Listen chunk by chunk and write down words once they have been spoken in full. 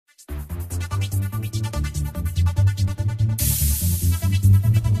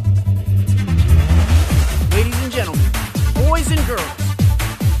and girls,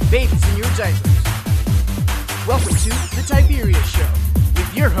 babies in your diapers. Welcome to the Tiberius Show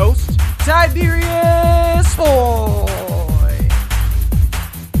with your host, Tiberius Boy.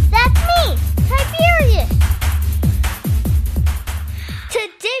 That's me, Tiberius.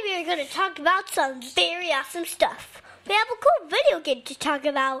 Today we are going to talk about some very awesome stuff. We have a cool video game to talk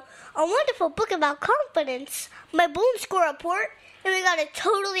about, a wonderful book about confidence, my boom score report, and we got a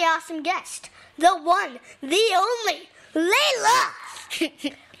totally awesome guest. The one, the only, Layla!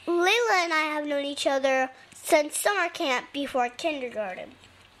 Layla and I have known each other since summer camp before kindergarten.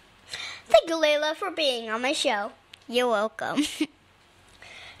 Thank you, Layla, for being on my show. You're welcome.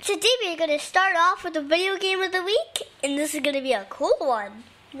 Today we're going to start off with the video game of the week, and this is going to be a cool one.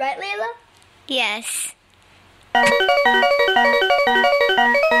 Right, Layla? Yes.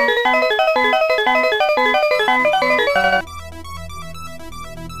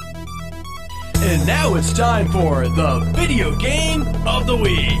 And now it's time for the video game of the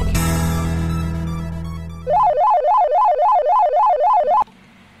week.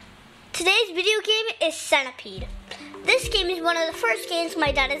 Today's video game is Centipede. This game is one of the first games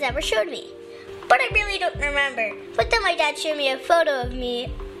my dad has ever showed me, but I really don't remember. But then my dad showed me a photo of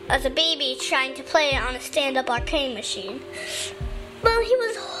me as a baby trying to play it on a stand-up arcade machine. Well, he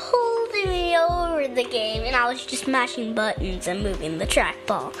was holding me over the game, and I was just mashing buttons and moving the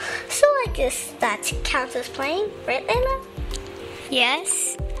trackball. So I guess that counts as playing, right, Layla?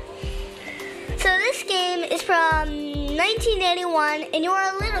 Yes. So this game is from 1981, and you're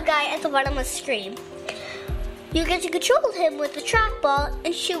a little guy at the bottom of the screen. You get to control him with the trackball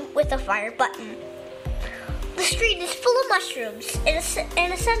and shoot with a fire button. The screen is full of mushrooms, and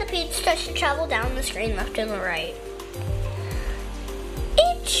a centipede starts to travel down the screen left and right.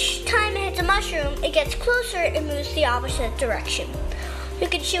 Each time it hits a mushroom, it gets closer and moves the opposite direction. You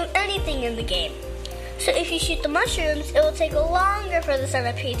can shoot anything in the game. So if you shoot the mushrooms, it will take longer for the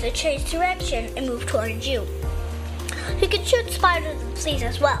centipede to change direction and move towards you. You can shoot spiders and fleas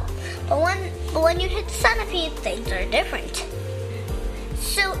as well, but when you hit the centipede, things are different.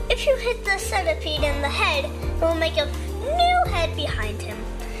 So if you hit the centipede in the head, it will make a new head behind him.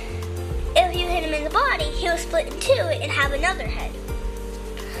 If you hit him in the body, he will split in two and have another head.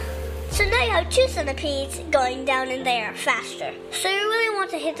 So now you have two centipedes going down, and they are faster. So you really want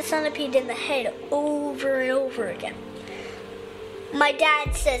to hit the centipede in the head over and over again. My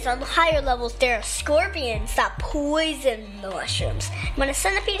dad says on the higher levels there are scorpions that poison the mushrooms. When a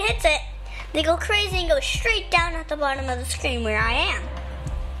centipede hits it, they go crazy and go straight down at the bottom of the screen where I am.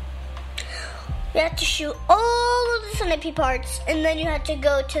 You have to shoot all of the centipede parts, and then you have to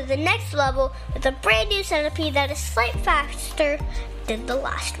go to the next level with a brand new centipede that is slightly faster than the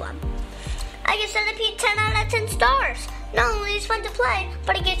last one. I give Centipede 10 out of 10 stars. Not only is it fun to play,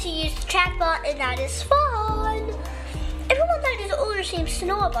 but I get to use the trackball, and that is fun. Everyone that is older seems to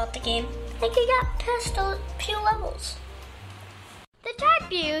know about the game. I think I got past a few levels. The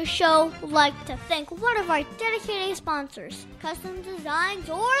Tiberius Show would like to thank one of our dedicated sponsors, Custom Designs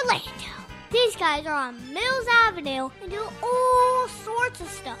Orlando. These guys are on Mills Avenue and do all sorts of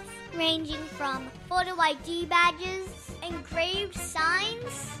stuff, ranging from photo ID badges, engraved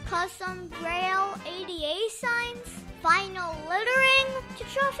signs, custom Braille ADA signs, vinyl lettering, to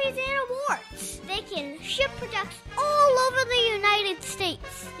trophies and awards. They can ship products all over the United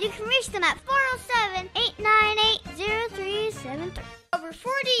States. You can reach them at 407-898-0373. Over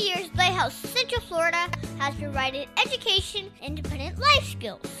 40 years, Lighthouse Central Florida has provided education, independent life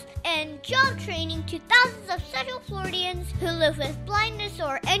skills, and job training to thousands of Central Floridians who live with blindness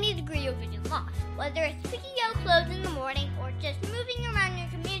or any degree of vision loss. Whether it's picking out clothes in the morning or just moving around your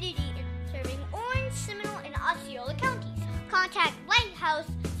community and serving Orange, Seminole, and Osceola counties, contact Lighthouse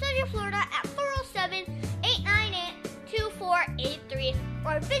Central Florida at 407-898-2483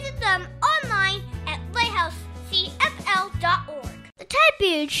 or visit them online at lighthousecfl.org. The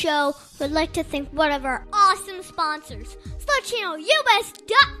Tiberius Show would like to thank one of our awesome sponsors,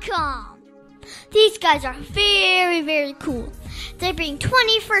 SlutChannelUS.com. These guys are very, very cool. They bring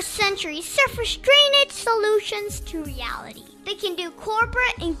 21st century surface drainage solutions to reality. They can do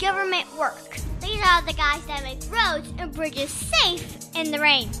corporate and government work. These are the guys that make roads and bridges safe in the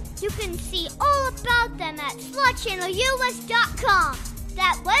rain. You can see all about them at SlutChannelUS.com.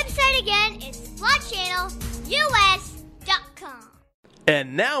 That website again is SlutChannelUS.com.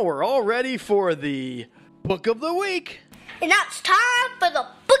 And now we're all ready for the book of the week. And now it's time for the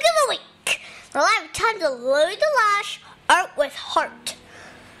book of the week. We'll have time to load the lash, Art with Heart.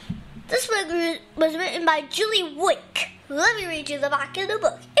 This book was written by Julie Wick. Let me read you the back of the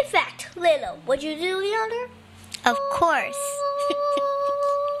book. In fact, Layla, would you do the honor? Of course.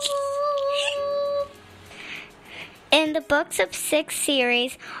 In the Books of Six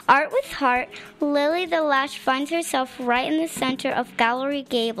series, Art with Heart, Lily the Lash finds herself right in the center of Gallery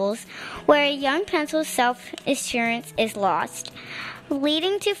Gables, where a young pencil's self-assurance is lost,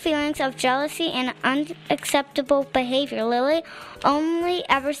 leading to feelings of jealousy and unacceptable behavior. Lily, only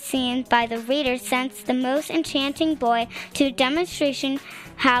ever seen by the reader, sends the most enchanting boy to a demonstration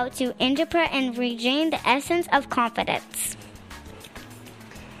how to interpret and regain the essence of confidence.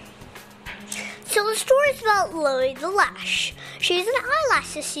 So the story is about Lily the Lash. She's an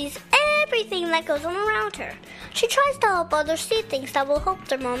eyelash that sees everything that goes on around her. She tries to help others see things that will help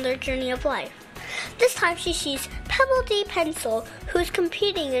them on their journey of life. This time she sees Pebble D Pencil, who's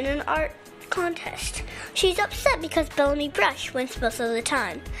competing in an art contest. She's upset because Bellamy Brush wins most of the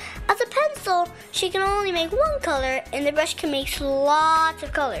time. As a pencil, she can only make one color, and the brush can make lots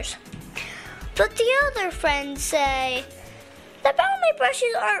of colors. But the other friends say that Bellamy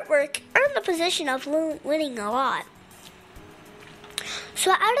Brush's artwork earned the position of winning a lot.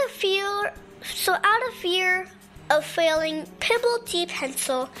 So out of fear of failing, Pebble D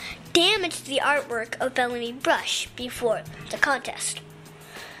Pencil damaged the artwork of Bellamy Brush before the contest.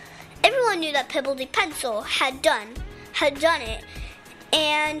 Everyone knew that Pebble D Pencil had done it,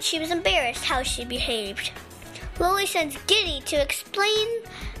 and she was embarrassed how she behaved. Lily sends Giddy to explain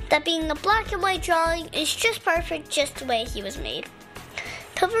that being a black and white drawing is just perfect, just the way he was made.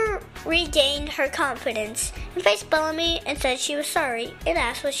 Pebble regained her confidence and faced Bellamy and said she was sorry and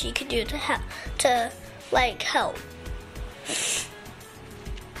asked what she could do to help.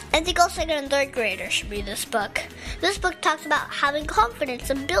 I think all second and third graders should read this book. This book talks about having confidence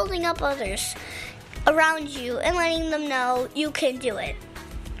and building up others around you and letting them know you can do it.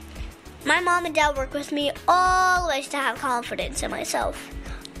 My mom and dad work with me always to have confidence in myself.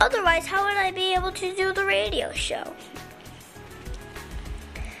 Otherwise, how would I be able to do the radio show?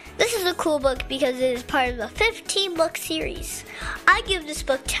 This is a cool book because it is part of a 15-book series. I give this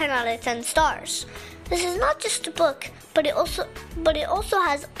book 10 out of 10 stars. This is not just a book, but it also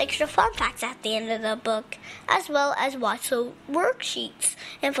has extra fun facts at the end of the book, as well as lots of worksheets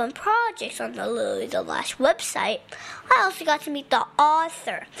and fun projects on the Lily the Lash website. I also got to meet the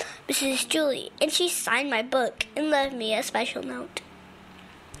author, Mrs. Julie, and she signed my book and left me a special note.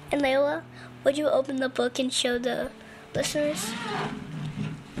 And Layla, would you open the book and show the listeners?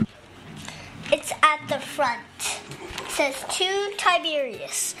 It's at the front. It says, to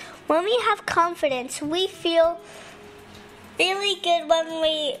Tiberius. When we have confidence, we feel really good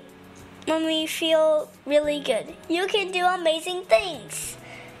when we feel really good. You can do amazing things.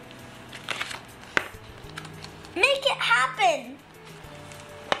 Make it happen.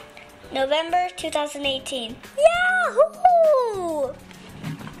 November 2018. Yahoo!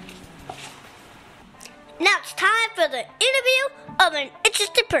 Now it's time for the interview of an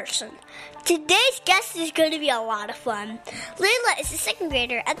interesting person. Today's guest is going to be a lot of fun. Layla is a second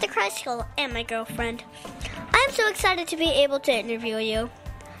grader at the Christ School and my girlfriend. I am so excited to be able to interview you.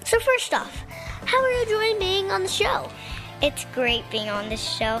 So first off, how are you enjoying being on the show? It's great being on this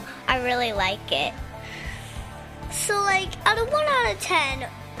show. I really like it. So out of 1 out of 10,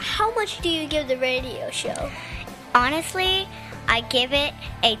 how much do you give the radio show? Honestly, I give it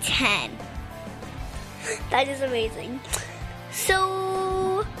a 10. That is amazing.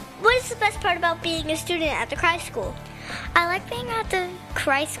 So, what is the best part about being a student at the Christ School? I like being at the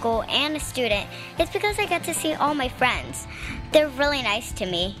Christ School and a student. It's because I get to see all my friends. They're really nice to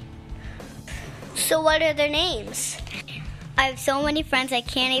me. So what are their names? I have so many friends I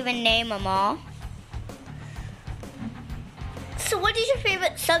can't even name them all. So what is your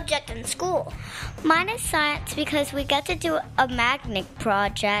favorite subject in school? Mine is science because we get to do a magnet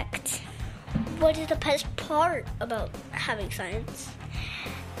project. What is the best part about having science?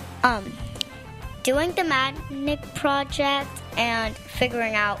 Doing the magnet project and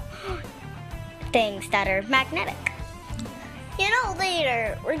figuring out things that are magnetic.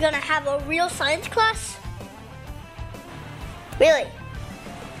 Later we're gonna have a real science class. Really?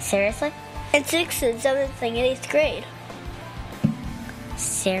 Seriously? In 6th and 7th and 8th grade.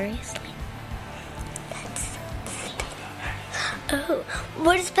 Seriously? Oh,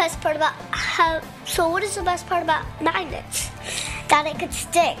 what is the best part about what is the best part about magnets? That it could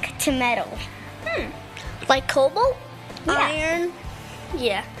stick to metal. Like cobalt? Yeah. Iron?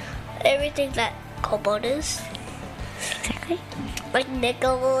 Yeah. Everything that cobalt is. Exactly. Like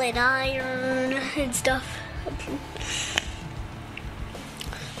nickel and iron and stuff.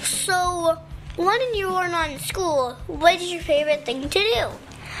 So, when you were not in school, what is your favorite thing to do?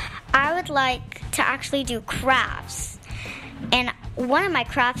 I would like to actually do crafts. And one of my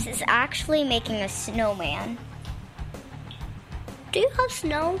crafts is actually making a snowman. Do you have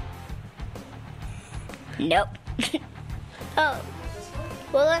snow? Nope. Oh.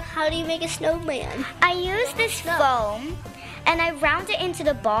 Well, then how do you make a snowman? I use this foam, and I round it into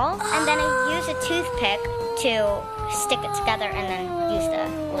the ball, and then I use a toothpick to stick it together, and then use the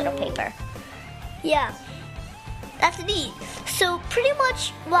little paper. Yeah. That's neat. So pretty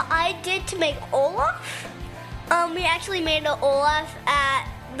much what I did to make Olaf, we actually made an Olaf at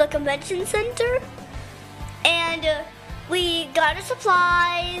the convention center, and we got our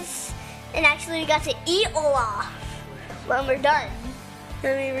supplies, and actually we got to eat Olaf when we were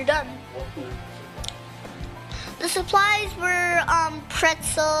done. The supplies were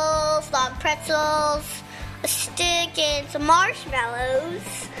pretzels, log pretzels, a stick, and some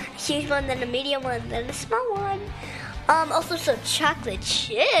marshmallows. A huge one, then a medium one, then a small one. Also some chocolate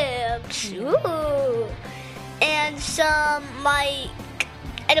chips. Ooh. And some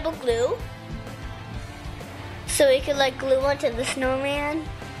edible glue. So we could glue onto the snowman,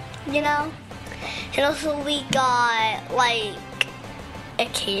 you know? And also we got a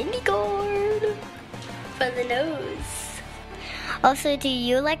candy corn for the nose. Also, do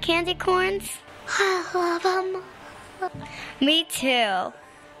you like candy corns? I love them. Me too.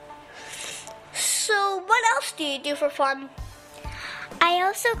 So what else do you do for fun? I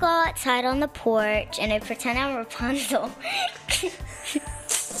also go outside on the porch and I pretend I'm Rapunzel.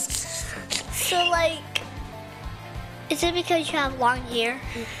 So is it because you have long hair?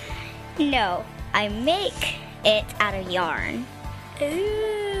 No, I make it out of yarn.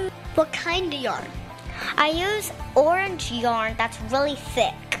 Ooh. What kind of yarn? I use orange yarn that's really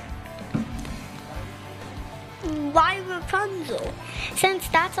thick. Why Rapunzel? Since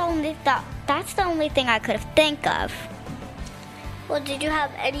that's the only thing I could think of. Well, did you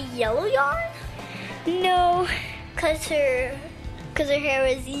have any yellow yarn? No. Cause her hair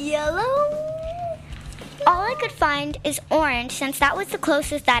is yellow? All I could find is orange since that was the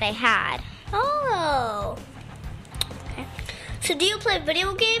closest that I had. Oh. Okay. So do you play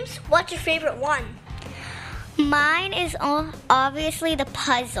video games? What's your favorite one? Mine is obviously the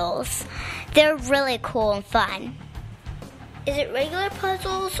puzzles. They're really cool and fun. Is it regular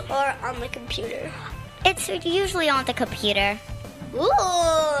puzzles or on the computer? It's usually on the computer. Ooh,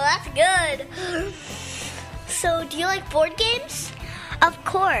 that's good. So do you like board games? Of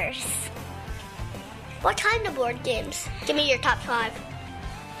course. What kind of board games? Give me your top 5.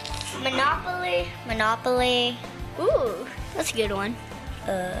 Monopoly. Ooh, that's a good one.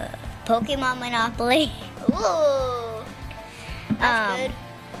 Pokemon Monopoly. Ooh, that's good.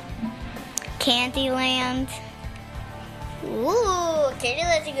 Candyland. Ooh,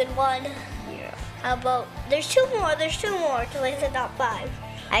 Candyland's a good one. Yeah. How about, there's two more till I said top 5.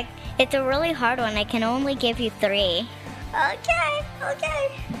 It's a really hard one. I can only give you 3. Okay.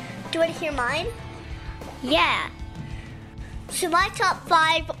 Do you want to hear mine? Yeah. So my top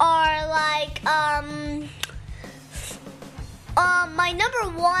 5 are my number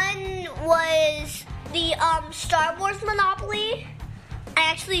 1 was the Star Wars Monopoly. I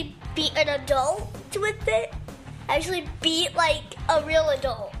actually beat an adult with it. I actually beat a real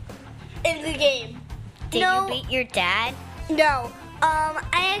adult in the game. Did you beat your dad? No.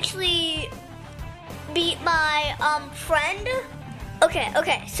 I actually beat my friend.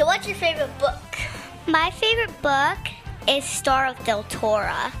 Okay. So what's your favorite book? My favorite book is Star of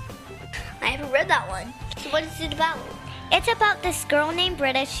Deltora. I haven't read that one. So what is it about? It's about this girl named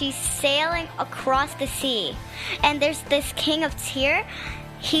Britta. She's sailing across the sea. And there's this king of Tyr.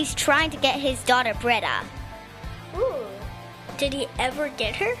 He's trying to get his daughter Britta. Ooh. Did he ever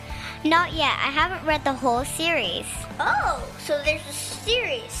get her? Not yet. I haven't read the whole series. Oh, so there's a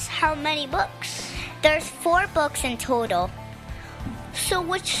series. How many books? There's 4 books in total. So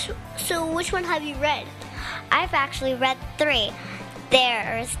which one have you read? I've actually read 3.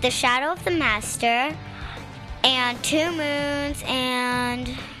 There's The Shadow of the Master, and 2 Moons,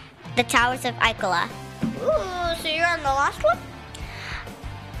 and The Towers of Icola. Ooh, so you're on the last one?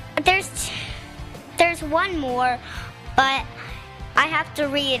 There's one more, but I have to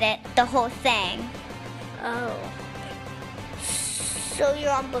read it, the whole thing. Oh. So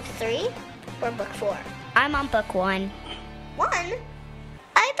you're on book 3 or book 4? I'm on book 1. 1?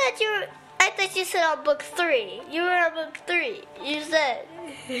 I thought you said on book 3. You were on book 3. You said.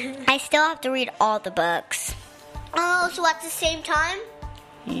 I still have to read all the books. Oh, so at the same time?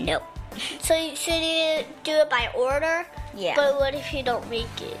 Nope. So you do it by order? Yeah. But what if you don't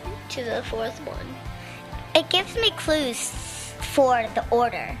make it to the 4th one? It gives me clues for the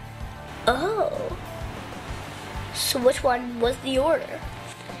order. Oh. So which one was the order?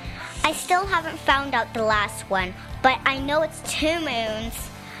 I still haven't found out the last one, but I know it's 2 Moons,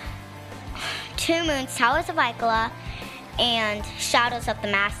 Towers of Icola, and Shadows of the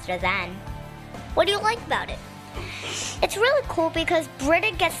Master then. What do you like about it? It's really cool because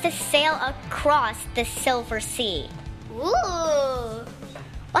Britta gets to sail across the Silver Sea. Ooh.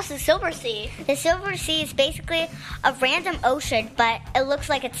 What's the Silver Sea? The Silver Sea is basically a random ocean, but it looks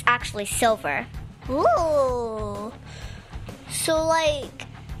like it's actually silver. Ooh. So, like,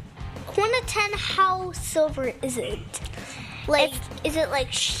 1 to 10, how silver is it? Like, is it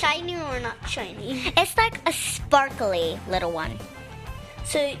like shiny or not shiny? It's like a sparkly little one.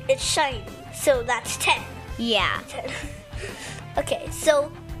 So it's shiny. So that's 10. Yeah. 10. Okay,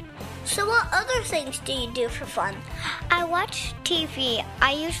 so what other things do you do for fun? I watch TV.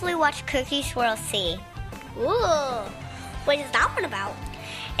 I usually watch Cookie Swirl C. Ooh. What is that one about?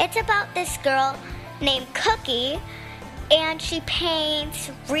 It's about this girl named Cookie, and she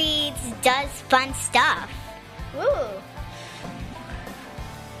paints, reads, does fun stuff. Ooh.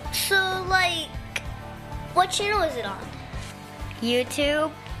 So, like, what channel is it on?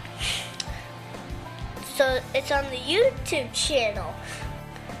 YouTube. So it's on the YouTube channel.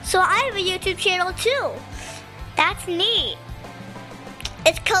 So I have a YouTube channel too. That's neat.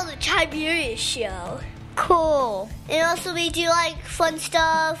 It's called the Tiberius Show. Cool. And also we do like fun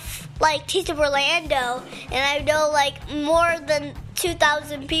stuff like Taste of Orlando. And I know like more than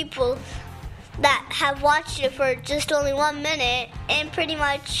 2,000 people that have watched it for just only 1 minute. And pretty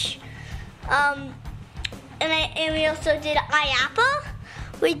much, and we also did IAPA.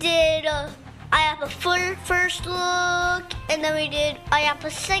 We did IAPA first look, and then we did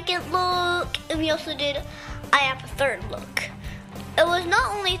IAPA second look, and we also did IAPA third look. It was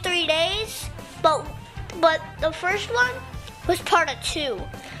not only 3 days, but the first one was part of 2.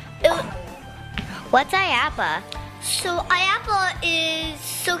 What's IAPA? So IAPA is,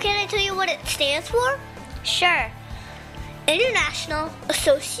 so can I tell you what it stands for? Sure. International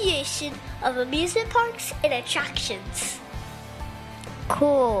Association of Amusement Parks and Attractions.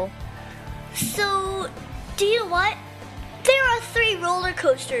 Cool. So, do you know what? There are 3 roller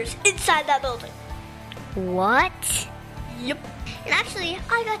coasters inside that building. What? Yep. And actually,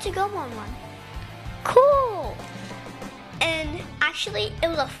 I got to go on one. Cool. And actually, it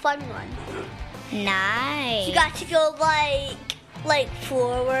was a fun one. Nice. You got to go like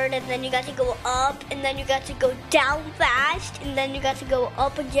forward, and then you got to go up, and then you got to go down fast, and then you got to go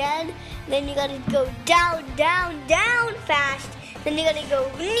up again, and then you got to go down fast, then you got to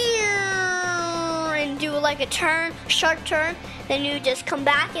go and do like a turn, sharp turn, then you just come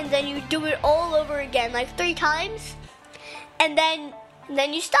back, and then you do it all over again, like 3 times, and then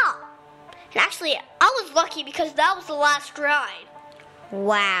you stop. And actually, I was lucky because that was the last ride.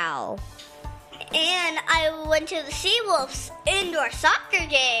 Wow. And I went to the Seawolves indoor soccer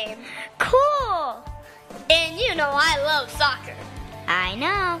game. Cool. And you know I love soccer. I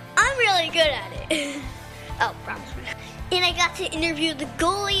know. I'm really good at it. Oh, promise me. And I got to interview the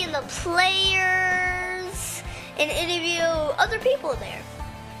goalie and the players and interview other people there.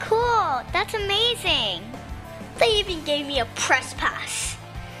 Cool. That's amazing. They even gave me a press pass.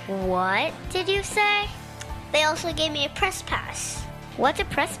 What did you say? They also gave me a press pass. What's a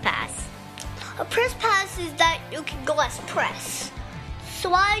press pass? A press pass is that you can go as press.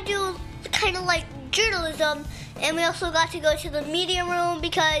 So I do kind of like journalism, and we also got to go to the media room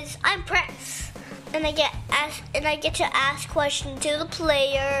because I'm press, and I get to ask questions to the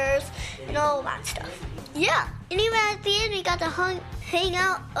players and all that stuff. Yeah, and even at the end we got to hang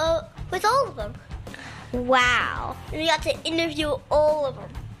out with all of them. Wow. And we got to interview all of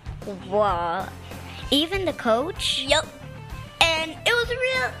them. What? Even the coach? Yep. And it was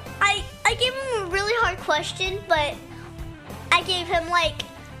I gave him a really hard question, but I gave him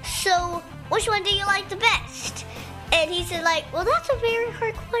so which one do you like the best? And he said well, that's a very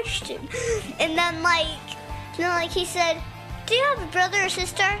hard question. And then he said, do you have a brother or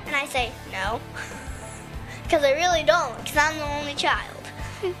sister? And I say, no. Because I really don't, because I'm the only child.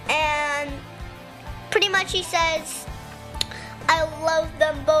 And pretty much he says, I love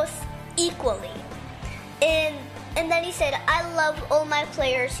them both equally. And then he said, I love all my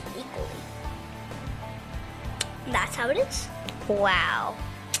players equally. And that's how it is. Wow.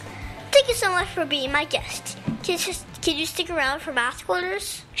 Thank you so much for being my guest. Can you stick around for Math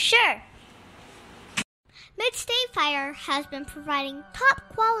Corners? Sure. Mid-State Fire has been providing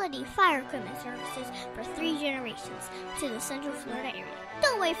top-quality fire equipment services for 3 generations to the Central Florida area.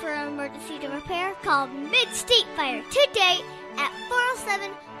 Don't wait for an emergency to repair. Call Mid-State Fire today at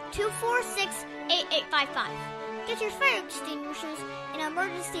 407-246-8855. Get your fire extinguishers and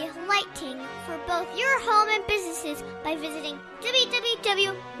emergency lighting for both your home and businesses by visiting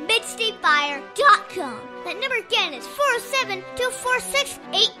www.midstatefire.com. That number again is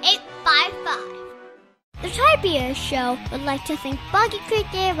 407-246-8855. The Tiberius Show would like to thank Boggy Creek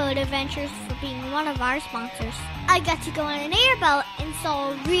Airboat Adventures for being one of our sponsors. I got to go on an airboat and saw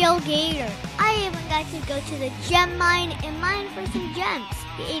a real gator. I even got to go to the gem mine and mine for some gems.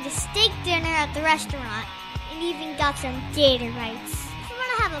 We ate a steak dinner at the restaurant and even got some gator bites. If you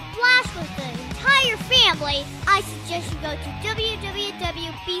want to have a blast with the entire family, I suggest you go to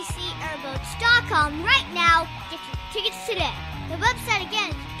www.bcairboats.com right now. Get your tickets today. The website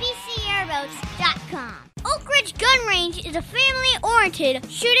again is bcairboats.com. Oak Ridge Gun Range is a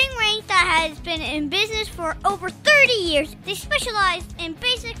family-oriented shooting range that has been in business for over 30 years. They specialize in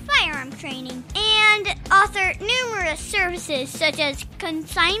basic firearm training and offer numerous services such as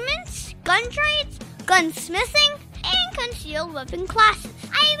consignments, gun trades, gunsmithing, and concealed weapon classes.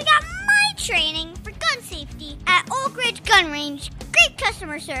 I even got my training for gun safety at Oak Ridge Gun Range. Great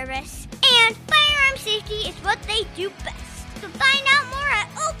customer service, and firearm safety is what they do best. So find out more at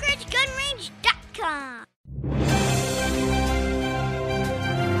oakridgegunrange.com.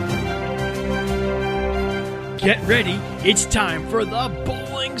 Get ready, it's time for the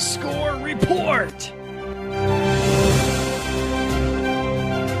Bowling Score Report.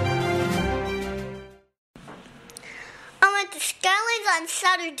 I went to Skylines on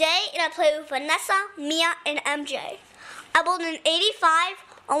Saturday and I played with Vanessa, Mia, and MJ. I bowled an 85,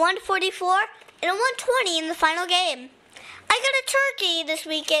 a 144, and a 120 in the final game. I got a turkey this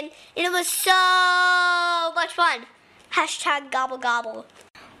weekend and it was so much fun. Hashtag gobble gobble.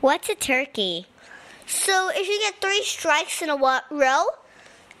 What's a turkey? So if you get 3 strikes in a row,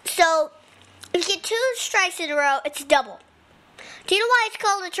 so if you get 2 strikes in a row, it's double. Do you know why it's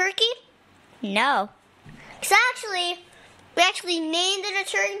called a turkey? No. Because we actually named it a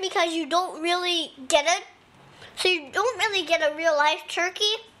turkey because you don't really get it. So you don't really get a real life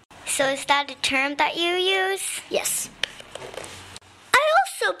turkey. So is that a term that you use? Yes. I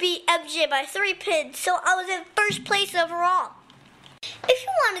also beat MJ by 3 pins, so I was in first place overall. If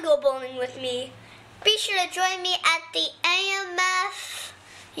you want to go bowling with me, be sure to join me at the AMF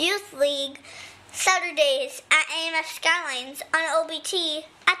Youth League Saturdays at AMF Skylines on OBT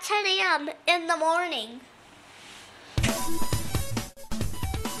at 10 a.m. in the morning.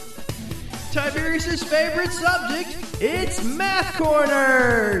 Tiberius' favorite subject, it's Math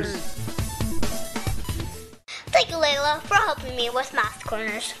Corners. Thank you, Layla, for helping me with Math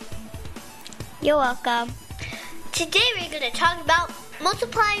Corners. You're welcome. Today we're going to talk about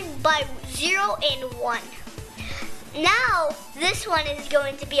multiplying by 0 and 1. Now, this one is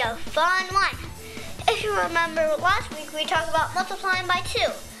going to be a fun one. If you remember last week, we talked about multiplying by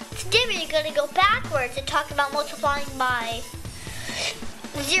 2. Today we're going to go backwards and talk about multiplying by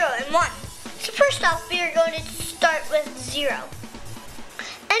 0 and 1. So first off, we are going to start with 0.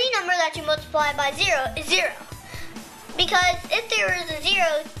 Any number that you multiply by 0 is 0. Because if there was a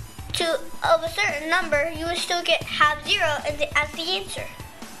 0 of a certain number, you would still have 0 as the answer.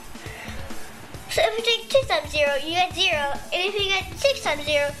 So if you take 2 times 0, you get 0. And if you get 6 times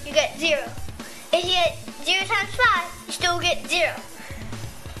 0, you get 0. If you get 0 times 5, you still get 0.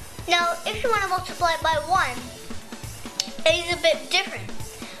 Now, if you want to multiply by 1, it is a bit different.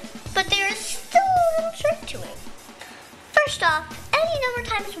 But there is still a little trick to it. First off, any number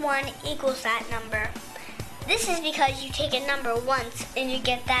times 1 equals that number. This is because you take a number once and you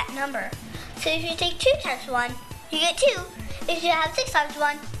get that number. So if you take 2 times 1, you get 2. If you have 6 times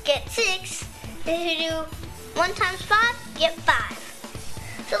 1, get 6. If you do 1 times 5, get 5.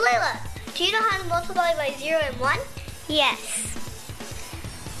 So Layla, do you know how to multiply by 0 and 1? Yes.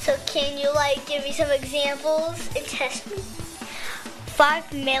 So can you give me some examples and test me?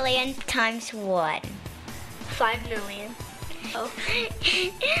 5 million times 1. 5 million. Oh.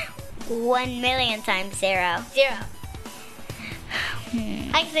 1 million times 0. 0.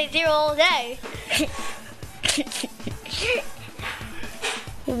 I can say 0 all day.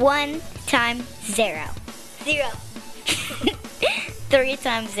 1 times 0. 0. 3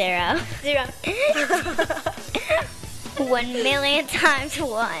 times 0. 0. 1 million times 1.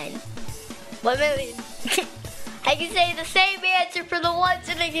 1 million. I can say the same answer for the ones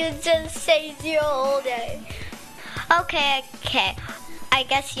and I can just say 0 all day. Okay. I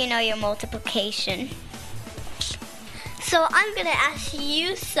guess you know your multiplication. So I'm going to ask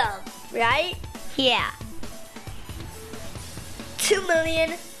you some, right? Yeah. 2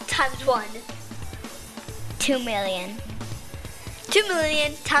 million times 1. 2 million. 2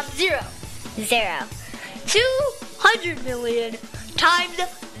 million times 0. 0. 200 million times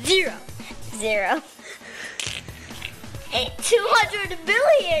 0. 0. And 200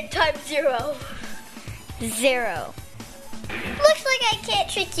 million times 0. 0. Looks like I can't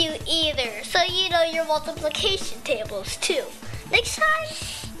trick you either, so you know your multiplication tables too. Next time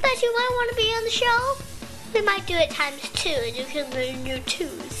that you might want to be on the show, We might do it times 2 and you can learn your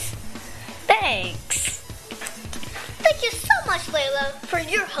 2s. Thanks. Thank you so much, Layla, for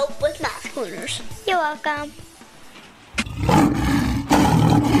your help with math corners. You're welcome.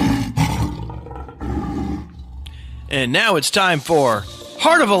 And now it's time for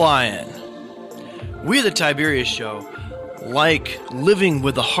Heart of a Lion. We at the Tiberius Show like living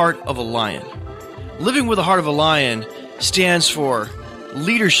with the heart of a lion. Living with the heart of a lion stands for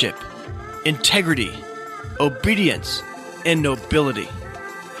leadership, integrity, obedience, and nobility.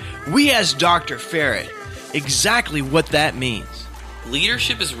 We asked Dr. Ferret exactly what that means.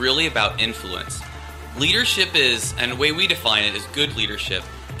 Leadership is really about influence. Leadership is, and the way we define it is good leadership,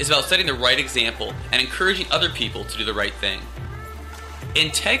 is about setting the right example and encouraging other people to do the right thing.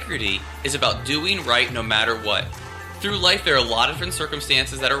 Integrity is about doing right no matter what. Through life, there are a lot of different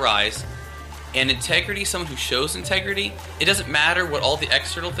circumstances that arise, and integrity, someone who shows integrity, it doesn't matter what all the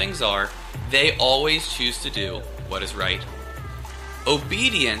external things are, they always choose to do what is right.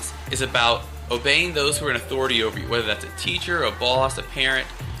 Obedience is about obeying those who are in authority over you, whether that's a teacher, a boss, a parent,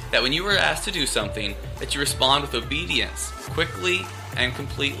 that when you are asked to do something, that you respond with obedience, quickly and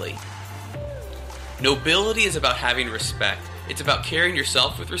completely. Nobility is about having respect. It's about carrying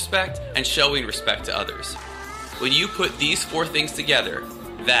yourself with respect and showing respect to others. When you put these 4 things together,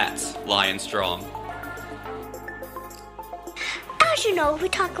 that's Lion Strong. As you know, we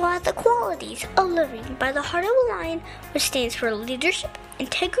talk about the qualities of living by the heart of a lion, which stands for leadership,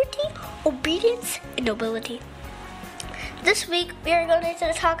 integrity, obedience, and nobility. This week, we are going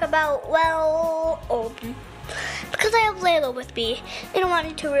to talk about, because I have Layla with me, and I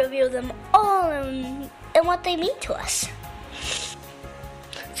wanted to review them all and what they mean to us.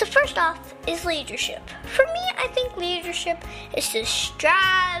 So first off is leadership. For me, I think leadership is to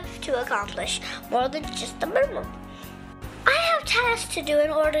strive to accomplish more than just the minimum. I have tasks to do in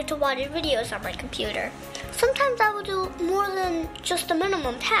order to watch videos on my computer. Sometimes I will do more than just the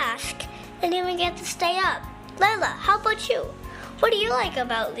minimum task and even get to stay up. Layla, how about you? What do you like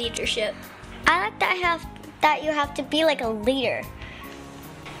about leadership? I like that you have to be like a leader.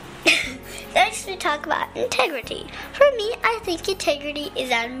 Next, we talk about integrity. For me, I think integrity is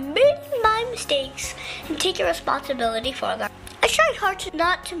admitting my mistakes and taking responsibility for them. I try hard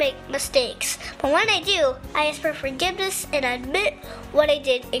not to make mistakes, but when I do, I ask for forgiveness and admit what I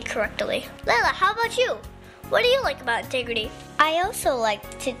did incorrectly. Layla, how about you? What do you like about integrity? I also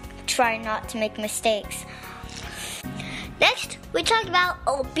like to try not to make mistakes. Next, we talk about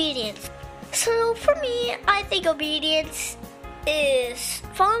obedience. So for me, I think obedience is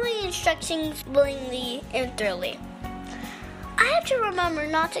following instructions willingly and thoroughly. I have to remember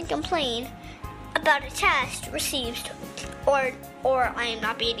not to complain about a task received or I am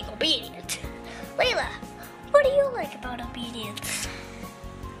not being obedient. Layla, what do you like about obedience?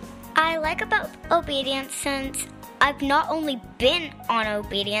 I like about obedience since I've not only been on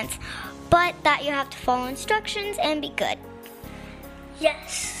obedience, but that you have to follow instructions and be good.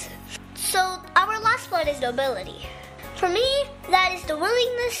 Yes. So our last one is nobility. For me, that is the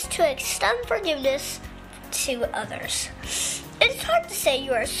willingness to extend forgiveness to others. It's hard to say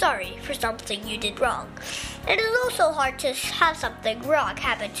you are sorry for something you did wrong. It is also hard to have something wrong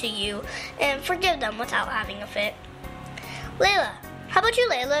happen to you and forgive them without having a fit. Layla, how about you,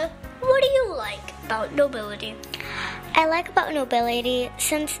 Layla? What do you like about nobility? I like about nobility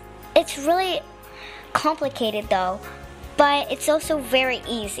since it's really complicated though, but it's also very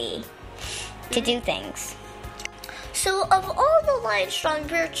easy to do things. So of all the Lion Strong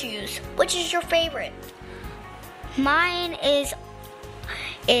virtues, which is your favorite? Mine is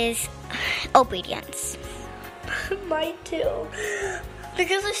obedience. Mine too.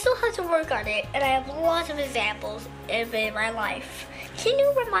 Because I still have to work on it, and I have lots of examples of it in my life. Can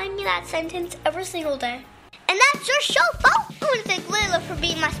you remind me that sentence every single day? And that's your show, folks! I want to thank Layla for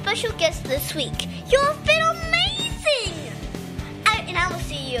being my special guest this week. You have been amazing! And I will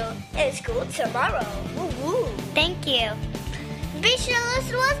see you in school tomorrow. Woo-woo. Thank you. Be sure to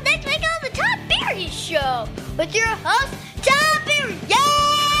listen to us next week on the Tiberius Show with your host, Tiberius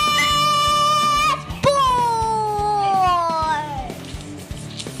Boy!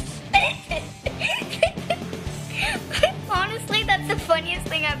 Honestly, that's the funniest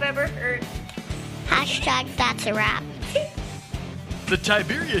thing I've ever heard. Hashtag that's a wrap. The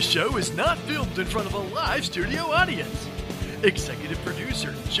Tiberius Show is not filmed in front of a live studio audience. Executive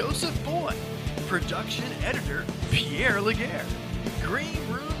producer, Joseph Boyd. Production editor, Pierre Laguerre. Green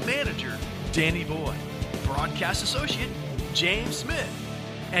room manager, Danny Boyd. Broadcast associate, James Smith.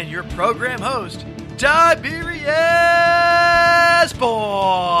 And your program host, Tiberius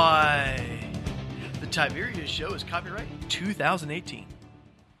Boy. The Tiberius Show is copyright 2018.